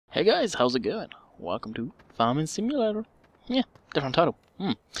Hey guys, how's it going? Welcome to Farming Simulator. Yeah, different title.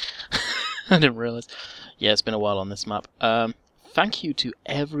 I didn't realise. Yeah, it's been a while on this map. Thank you to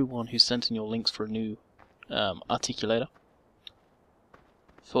everyone who sent in your links for a new articulator.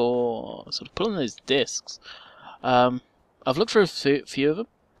 For sort of pulling those discs. I've looked for a few of them.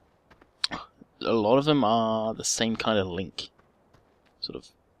 A lot of them are the same kind of link. Sort of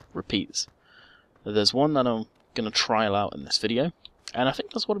repeats. There's one that I'm going to trial out in this video. And I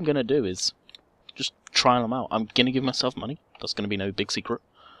think that's what I'm going to do, is just trial them out. I'm going to give myself money, that's going to be no big secret,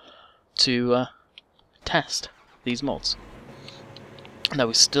 to test these mods. Now,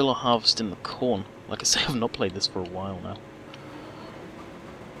 we still are harvesting the corn. Like I say, I've not played this for a while now.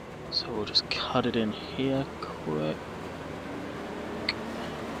 So we'll just cut it in here quick.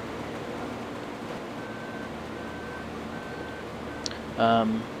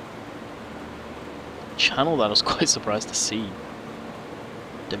 Channel that I was quite surprised to see.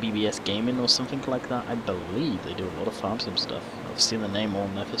 WBS Gaming or something like that. I believe they do a lot of farm sim stuff. I've seen the name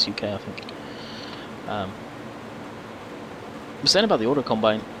on FSUK, I think. I'm saying about the auto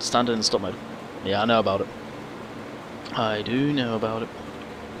combine, standard and stop mode. Yeah, I know about it. I do know about it.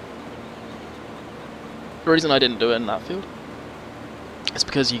 The reason I didn't do it in that field is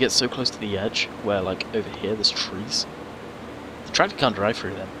because you get so close to the edge where, like, over here there's trees. The tractor can't drive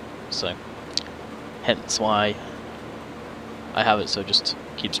through them, so hence why I have it, so it just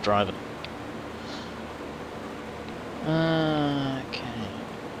keeps driving. Okay.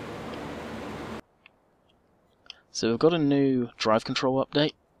 So we've got a new drive control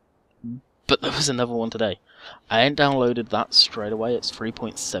update, but there was another one today. I ain't downloaded that straight away, it's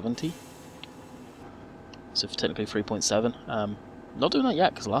 3.70. So technically 3.7. Not doing that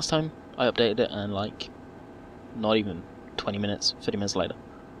yet, because last time I updated it and like, not even 20 minutes, 30 minutes later,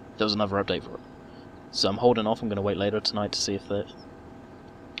 there was another update for it. So I'm holding off, I'm going to wait later tonight to see if it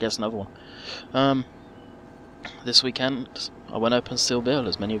gets another one. This weekend, I went open Steel Bill,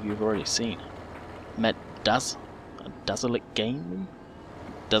 as many of you have already seen. Met Desolate Gaming?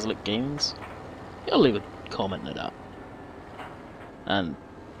 Desolate Gamings? I'll leave a comment in that. And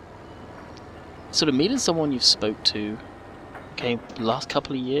sort of meeting someone you've spoke to, okay, last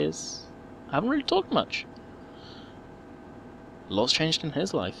couple of years, I haven't really talked much. A lot's changed in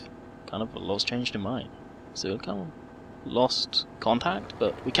his life. Kind of a lot's changed in mine. So we kind of lost contact,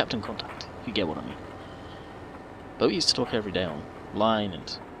 but we kept in contact, if you get what I mean. But we used to talk every day online,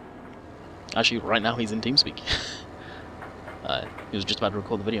 and actually right now he's in TeamSpeak. He was just about to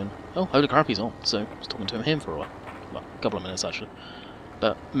record the video, and oh, holy crap, he's on. So I was talking to him for a while. Well, a couple of minutes actually.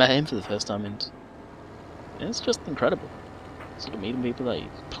 But met him for the first time, and it's just incredible. Sort of meeting people that you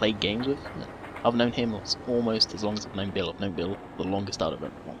play games with. I've known him almost as long as I've known Bill. I've known Bill the longest out of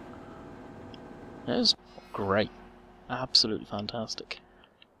everyone. It was great. Absolutely fantastic.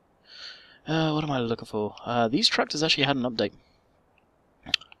 What am I looking for? These tractors actually had an update.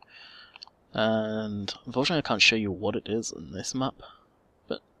 And unfortunately I can't show you what it is in this map,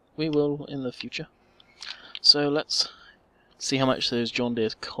 but we will in the future. So let's see how much those John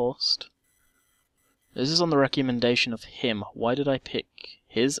Deeres cost. This is on the recommendation of him. Why did I pick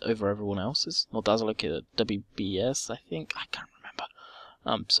his over everyone else's? Not as like a WBS, I think. I can't remember.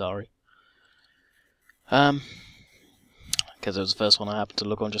 I'm sorry. Because it was the first one I happened to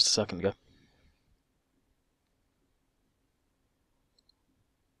look on just a second ago.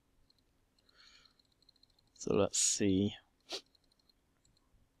 So let's see.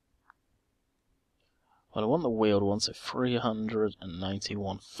 Well, I want the wheeled one, so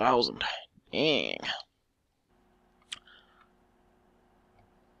 391,000. Dang.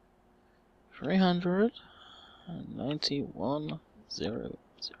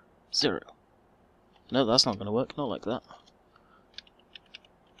 391,000. No, that's not going to work. Not like that.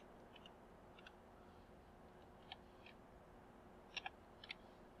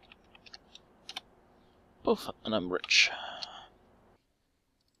 Poof, and I'm rich.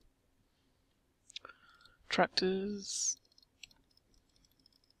 Tractors.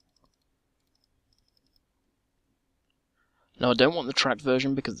 Now, I don't want the tracked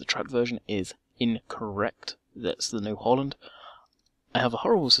version because the tracked version is incorrect. That's the New Holland. I have a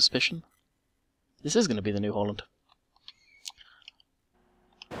horrible suspicion this is going to be the New Holland.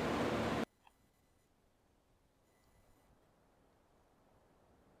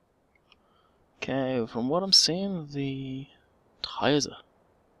 Okay, from what I'm seeing, the tires are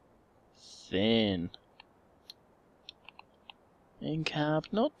thin. In cab,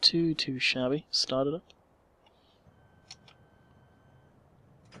 not too shabby. Started up.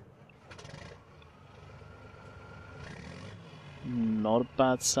 Not a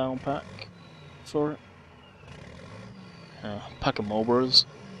bad sound pack for it. Pack of Marlboros.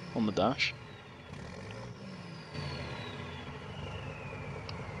 on the dash.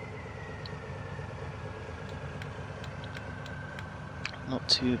 Not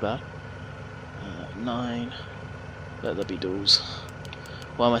too bad. 9. Let there be doors.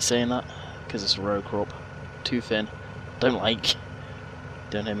 Why am I saying that? Because it's a row crop. Too thin. Don't like.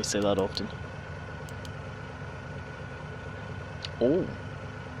 Don't hear me say that often. Oh.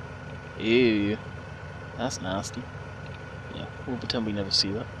 Ew. That's nasty. Yeah, we'll pretend we never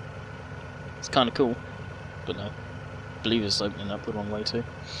see that. It's kind of cool. But no. I believe it's opening up the wrong way too.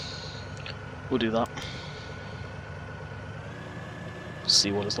 We'll do that.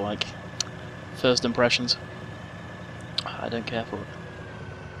 See what it's like. First impressions. I don't care for it.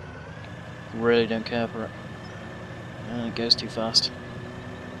 Really don't care for it. And it goes too fast.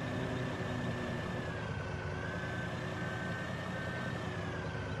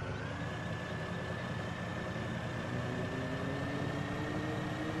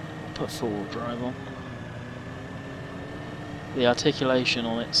 Put full drive on. The articulation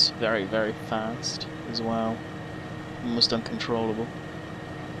on it's very, very fast as well. Almost uncontrollable.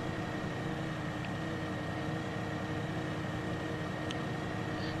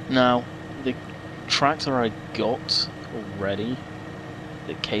 Now, the tractor I got already,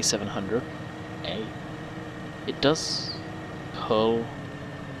 the K700A, it does pull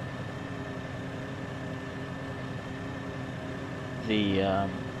the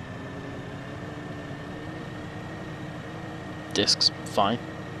discs fine,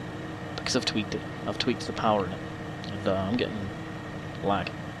 because I've tweaked it. I've tweaked the power in it, and I'm getting lag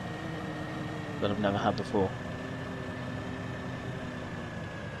that I've never had before.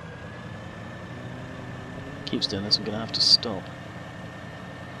 Keeps doing this, I'm gonna have to stop.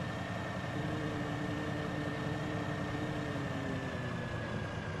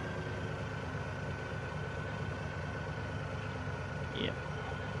 Yep.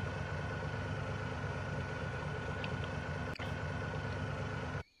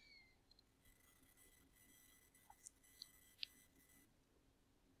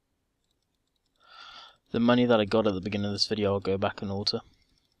 The money that I got at the beginning of this video I'll go back and alter.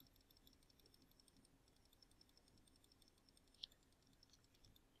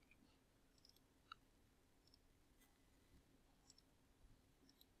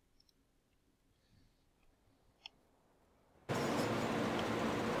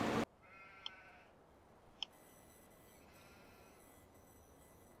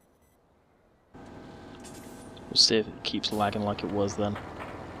 We'll see if it keeps lagging like it was then.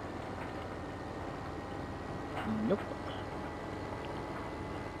 Nope.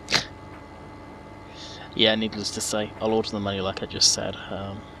 Yeah, needless to say, I'll alter the menu like I just said.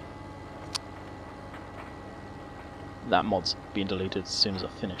 That mod's being deleted as soon as I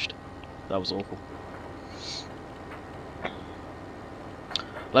finished. That was awful.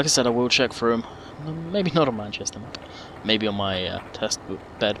 Like I said, I will check through them. Maybe not on Manchester map. Maybe on my test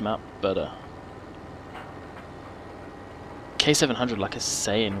bed map, but K700, like I was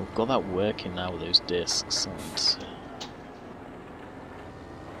saying, we've got that working now with those discs, and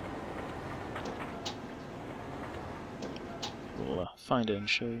we'll find it and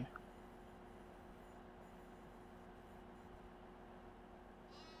show you.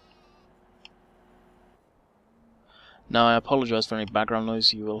 Now, I apologise for any background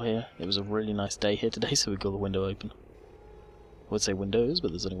noise you will hear. It was a really nice day here today, so we got the window open. I would say windows, but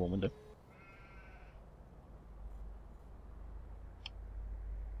there's only one window.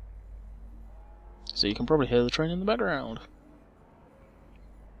 So you can probably hear the train in the background.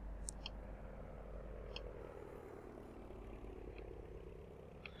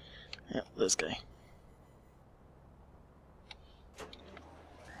 Yep, let's go.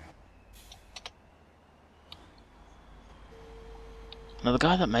 Now the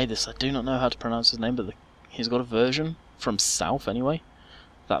guy that made this, I do not know how to pronounce his name, but he's got a version from South anyway,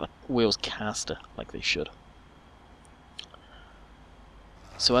 that the wheels caster like they should.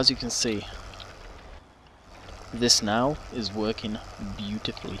 So as you can see, this now is working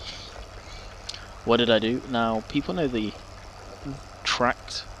beautifully. What did I do? Now, people know the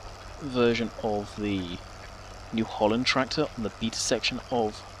tracked version of the New Holland tractor on the beta section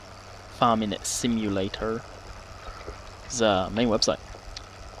of Farming Simulator's main website.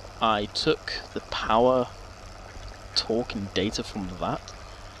 I took the power, torque and data from that,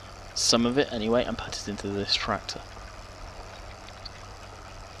 some of it anyway, and put it into this tractor.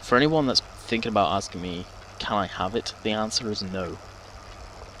 For anyone that's thinking about asking me, can I have it? The answer is no.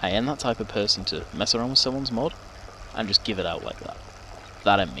 I am that type of person to mess around with someone's mod and just give it out like that.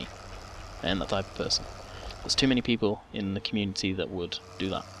 That ain't me. I am that type of person. There's too many people in the community that would do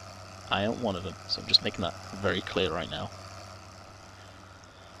that. I ain't one of them, so I'm just making that very clear right now.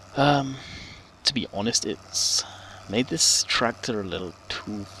 To be honest, it's made this tractor a little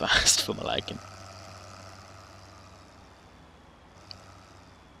too fast for my liking.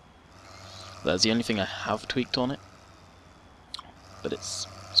 That's the only thing I have tweaked on it. But it's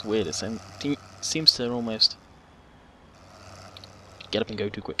weird, it seems to almost get up and go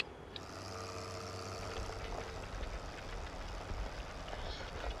too quick.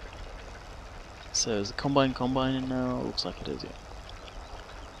 So is the combine in now? Looks like it is, yeah.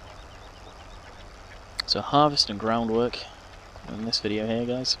 So harvest and groundwork in this video here,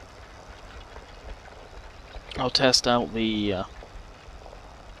 guys. I'll test out the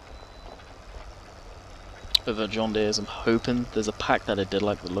other John Deere's. I'm hoping there's a pack that I did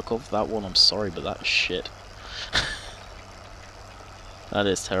like the look of. That one, I'm sorry, but that is shit. That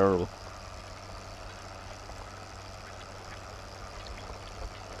is terrible.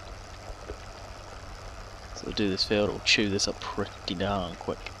 So we'll do this field, we'll chew this up pretty darn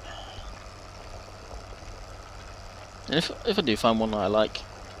quick. And if I do find one that I like,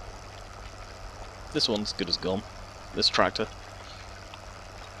 this one's good as gone. This tractor.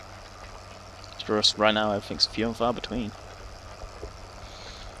 For us right now, everything's few and far between.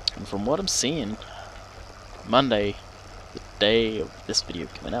 And from what I'm seeing, Monday, the day of this video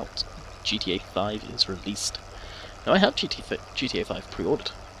coming out, GTA 5 is released. Now I have GTA 5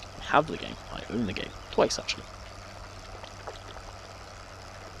 pre-ordered. I have the game. I own the game. Twice, actually.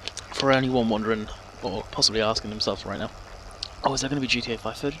 For anyone wondering, or possibly asking themselves right now, oh, is there going to be GTA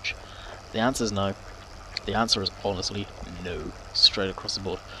 5 footage? The answer is no. The answer is honestly no. Straight across the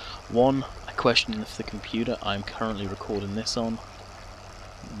board. One, I question if the computer I'm currently recording this on,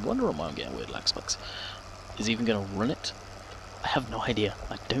 wondering why I'm getting weird lag spikes, is even going to run it. I have no idea.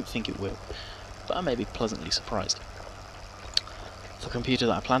 I don't think it will. But I may be pleasantly surprised. The computer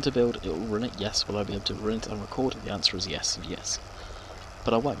that I plan to build, it will run it, yes. Will I be able to run it and record it? The answer is yes and yes.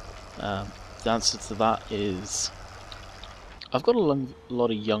 But I won't. The answer to that is, I've got a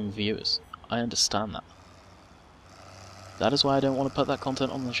lot of young viewers. I understand that. That is why I don't want to put that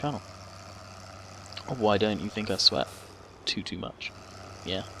content on the channel. Why don't you think I sweat too much?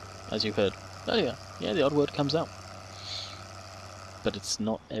 Yeah, as you've heard earlier, yeah, the odd word comes out. But it's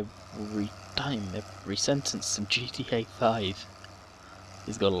not every time, every sentence in GTA 5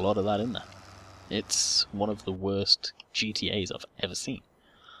 has got a lot of that in there. It's one of the worst GTAs I've ever seen.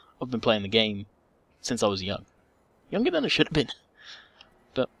 I've been playing the game since I was young. Younger than I should have been.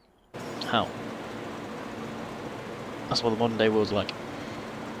 But, how? That's what the modern day world's like.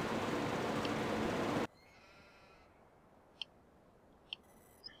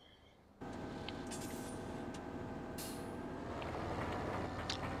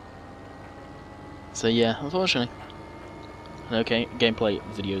 So yeah, unfortunately, no gameplay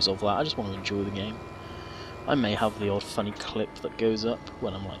videos of that. I just want to enjoy the game. I may have the odd funny clip that goes up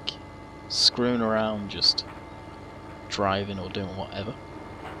when I'm like screwing around, just driving or doing whatever.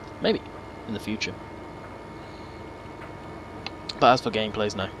 Maybe in the future. But as for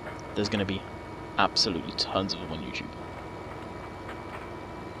gameplays, no. There's going to be absolutely tons of them on YouTube.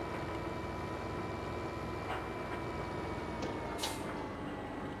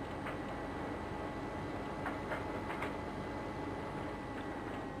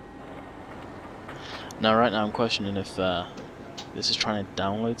 Now, right now I'm questioning if this is trying to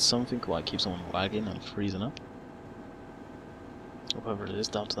download something, why it keeps on lagging and freezing up. Or whatever it is,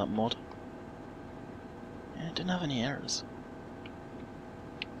 down to that mod. Yeah, it didn't have any errors.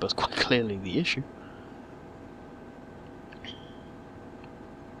 But it's quite clearly the issue.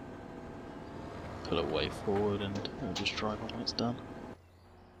 Pull it way forward and it'll just drive on when it's done.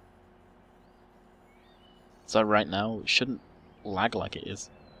 So right now, it shouldn't lag like it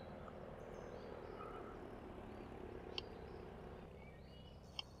is.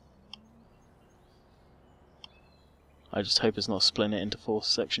 I just hope it's not splitting it into 4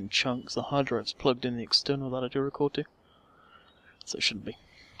 section chunks. The hard drive's plugged in the external that I do record to, so it shouldn't be.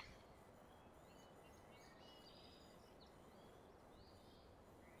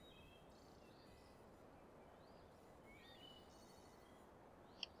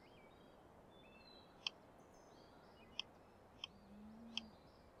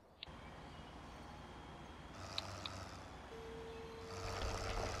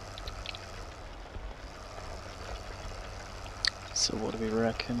 So what do we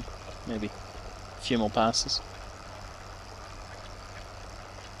reckon? Maybe a few more passes.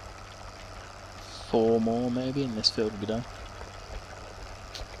 4 more maybe, and this field will be done.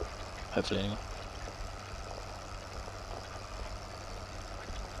 Hopefully anyway.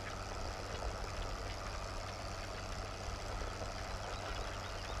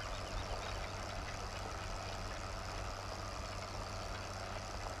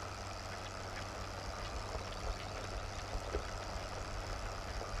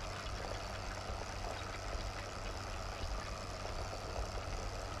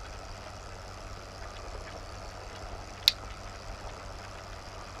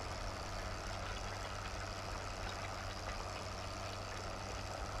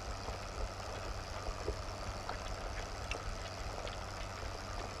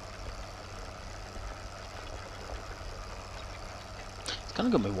 It's kind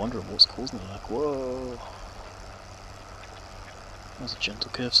of got me wondering what's causing the lag. Whoa! That's a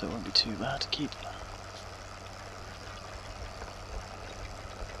gentle curve, so it won't be too bad to keep.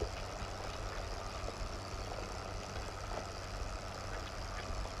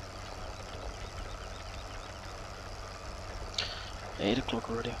 Eight o'clock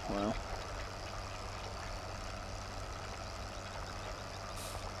already. Wow.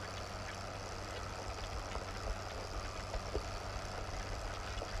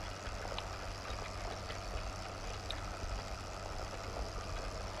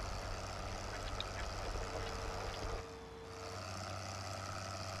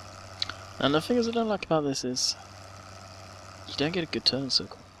 And the things I don't like about this is you don't get a good turn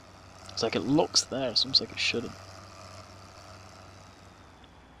circle. It's like it locks there, it's almost like it shouldn't.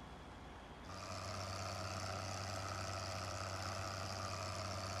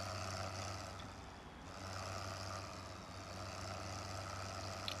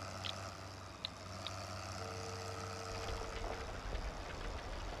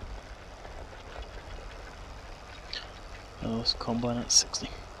 Oh, it's combine at 60.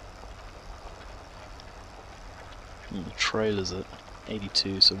 And the trailer's at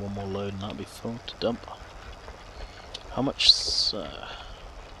 82, so one more load and that'll be full to dump. How much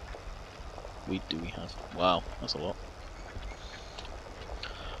wheat do we have? Wow, that's a lot.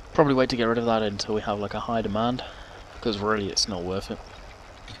 Probably wait to get rid of that until we have like a high demand, because really it's not worth it.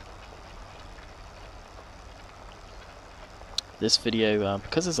 This video,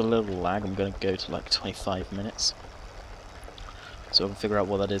 because there's a little lag, I'm going to go to like 25 minutes. So I can figure out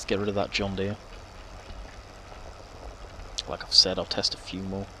what that is, get rid of that John Deere. Like I've said, I'll test a few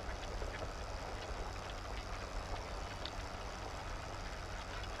more.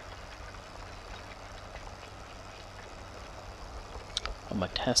 On my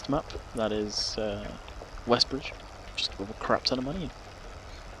test map, that is Westbridge, just with a crap ton of money in.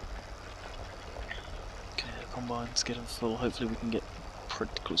 Okay, the combines getting full, hopefully we can get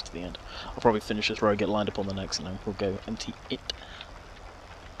pretty close to the end. I'll probably finish this row, get lined up on the next, and then we'll go empty it.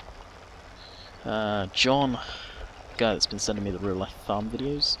 John, guy that's been sending me the real life farm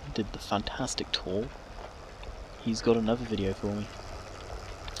videos, did the fantastic tour. He's got another video for me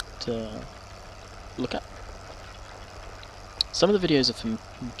to look at. Some of the videos are from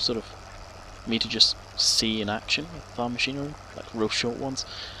sort of me to just see in action with farm machinery, like real short ones,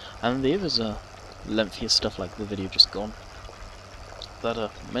 and the others are lengthier stuff like the video just gone that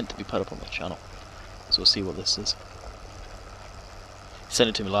are meant to be put up on the channel. So we'll see what this is. He sent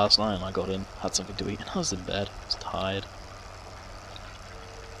it to me last night and I got in, had something to eat, and I was in bed. I was tired.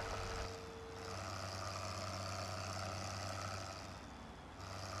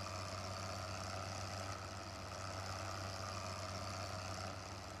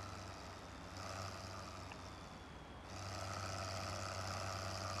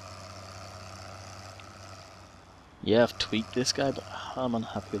 Yeah, I've tweaked this guy, but I'm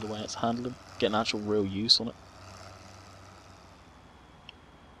unhappy with the way it's handling. Getting actual real use on it.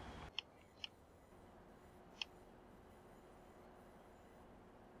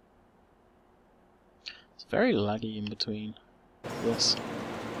 It's very laggy in between this.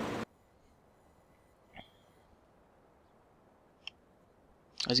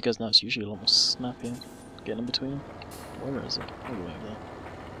 As you guys know, it's usually a lot more snappy getting in between. Where is it? All the way over there.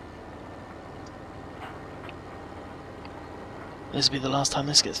 This will be the last time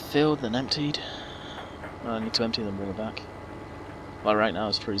this gets filled, then emptied. I need to empty and then bring it back. Well, right now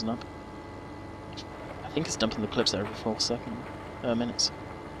it's freezing up. I think it's dumping the clips every 4 minutes.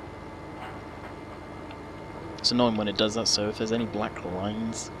 It's annoying when it does that, so if there's any black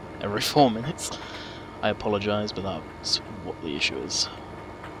lines every 4 minutes, I apologise, but that's what the issue is.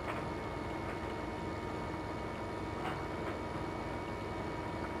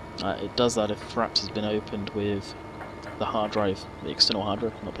 It does that if Fraps has been opened with the hard drive, the external hard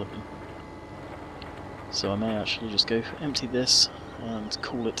drive, not plugged in. So I may actually just go empty this and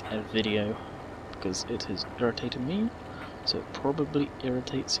call it a video, because it has irritated me, so it probably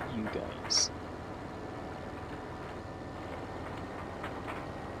irritates you guys.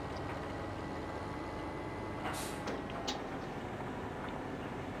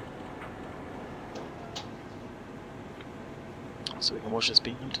 So we can watch this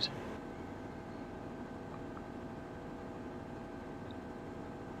being emptied.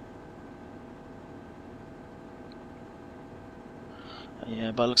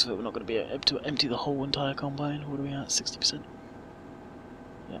 Yeah, by the looks of it, we're not going to be able to empty the whole entire combine. What are we at? 60%?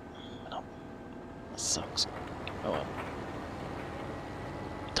 Yeah, no. That sucks. Oh well.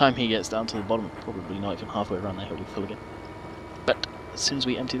 Time he gets down to the bottom, probably not even halfway around there, he'll be full again. But as soon as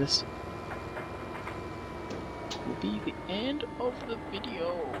we empty this, will be the end of the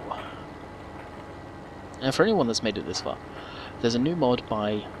video. And for anyone that's made it this far, there's a new mod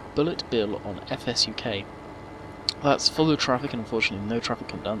by Bullet Bill on FS UK. That's full of traffic, and unfortunately no traffic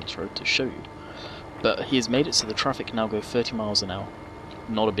come down this road to show you. But he has made it so the traffic can now go 30 miles an hour.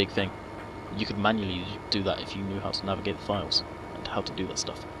 Not a big thing. You could manually do that if you knew how to navigate the files and how to do that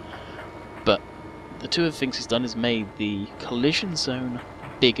stuff. But the two other things he's done is made the collision zone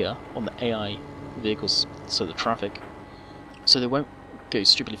bigger on the AI vehicles, so the traffic, so they won't go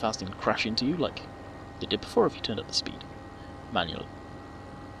stupidly fast and crash into you like they did before if you turned up the speed manually.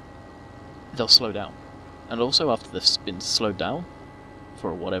 They'll slow down. And also after they've been slowed down,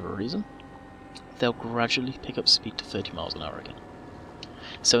 for whatever reason, they'll gradually pick up speed to 30 miles an hour again.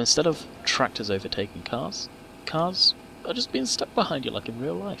 So instead of tractors overtaking cars, cars are just being stuck behind you like in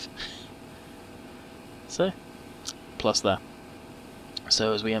real life. So, plus that.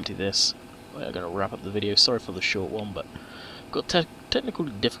 So as we empty this, we're going to wrap up the video. Sorry for the short one, but got technical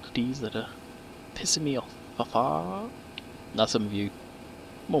difficulties that are pissing me off. Now some of you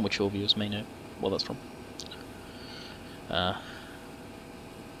more mature viewers may know what that's from.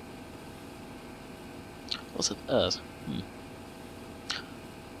 What's it?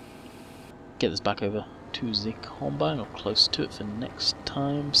 Get this back over to the combine or close to it for next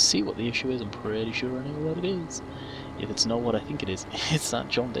time. See what the issue is. I'm pretty sure I know what it is. If it's not what I think it is, it's that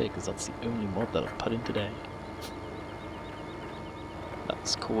John Deere, because that's the only mod that I've put in today.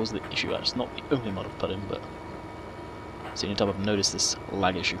 That's caused the issue. It's not the only mod I've put in, but it's the only time I've noticed this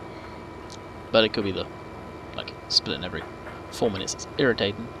lag issue. But it could be the splitting every 4 minutes. It's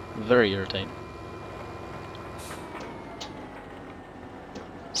irritating, very irritating.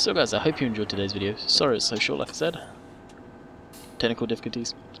 So guys, I hope you enjoyed today's video. Sorry it's so short, like I said. Technical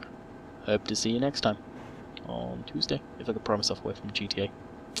difficulties. Hope to see you next time. On Tuesday, if I could promise myself away from GTA.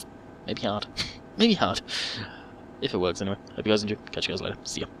 Maybe hard. Maybe hard. If it works anyway. Hope you guys enjoy. Catch you guys later.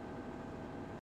 See ya.